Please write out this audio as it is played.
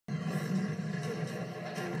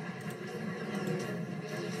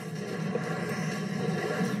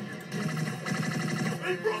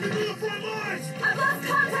front lines! I've lost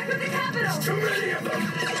contact with the capital! Too many of them!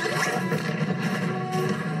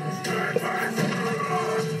 Turn back!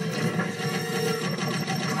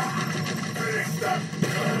 Finish them!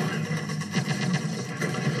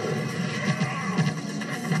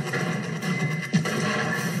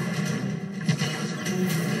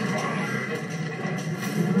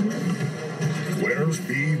 Where's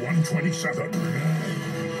B-127?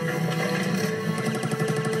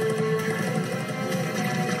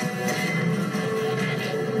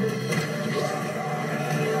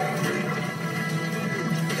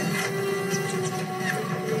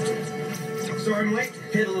 Sorry I'm late.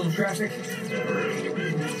 Hit a little traffic.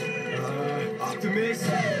 Optimus?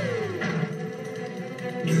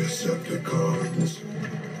 Decepticons,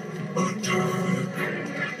 attack!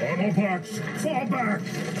 Autobots, fall back!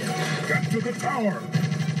 Get to the tower!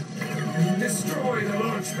 Destroy the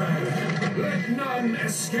launch pad. Let none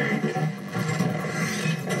escape.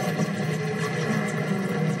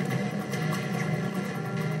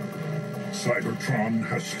 Cybertron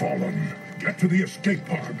has fallen. Get to the escape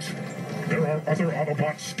pods. There are other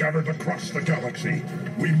Autobots scattered across the galaxy.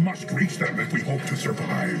 We must reach them if we hope to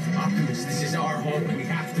survive. Optimus, this is our home and we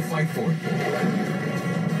have to fight for it.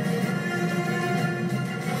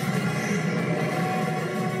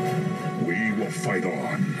 We will fight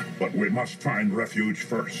on, but we must find refuge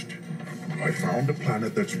first. I found a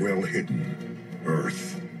planet that's well hidden.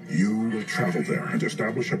 Earth. You will travel there and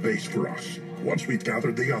establish a base for us. Once we've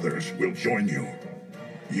gathered the others, we'll join you.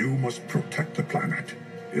 You must protect the planet.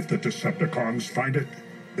 If the Decepticons find it,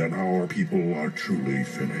 then our people are truly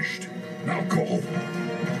finished. Now go.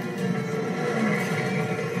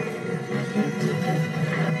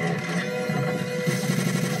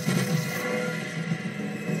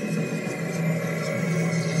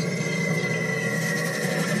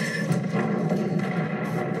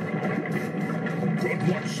 Good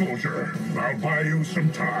luck, soldier. I'll buy you some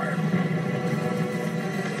time.